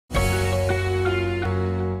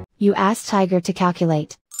You ask Tiger to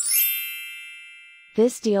calculate.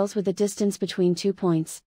 This deals with the distance between 2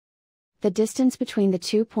 points. The distance between the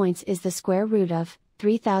 2 points is the square root of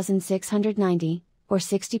 3690, or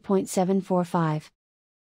 60.745.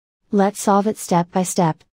 Let's solve it step by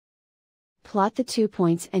step. Plot the 2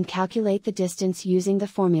 points and calculate the distance using the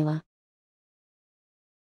formula.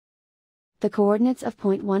 The coordinates of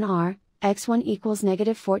point 1 are, x1 equals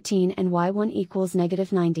 -14 and y1 equals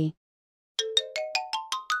 -90.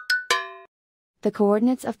 The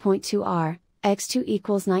coordinates of point 2 are, x2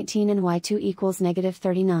 equals 19 and y2 equals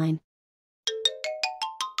 -39.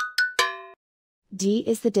 D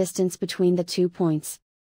is the distance between the 2 points.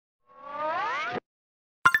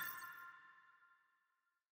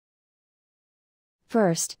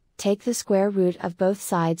 First, take the square root of both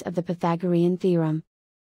sides of the Pythagorean theorem.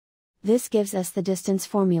 This gives us the distance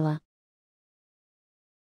formula.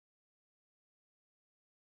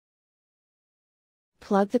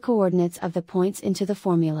 Plug the coordinates of the points into the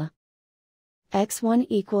formula. x1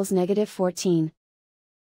 equals -14.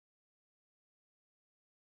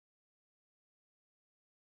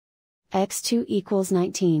 x2 equals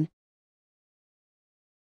 19.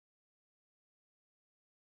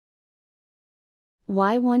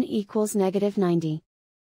 y1 equals -90.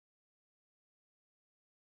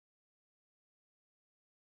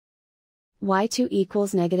 y2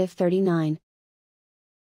 equals -39.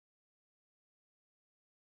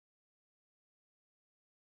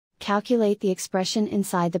 Calculate the expression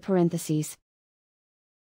inside the parentheses.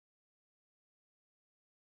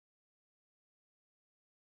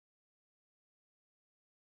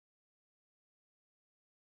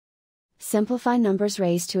 Simplify numbers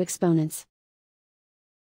raised to exponents.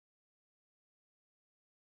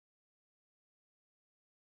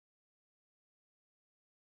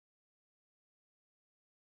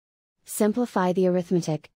 Simplify the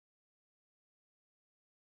arithmetic.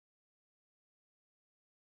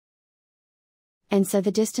 And so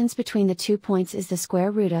the distance between the 2 points is the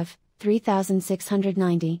square root of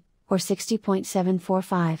 3690, or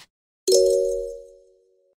 60.745.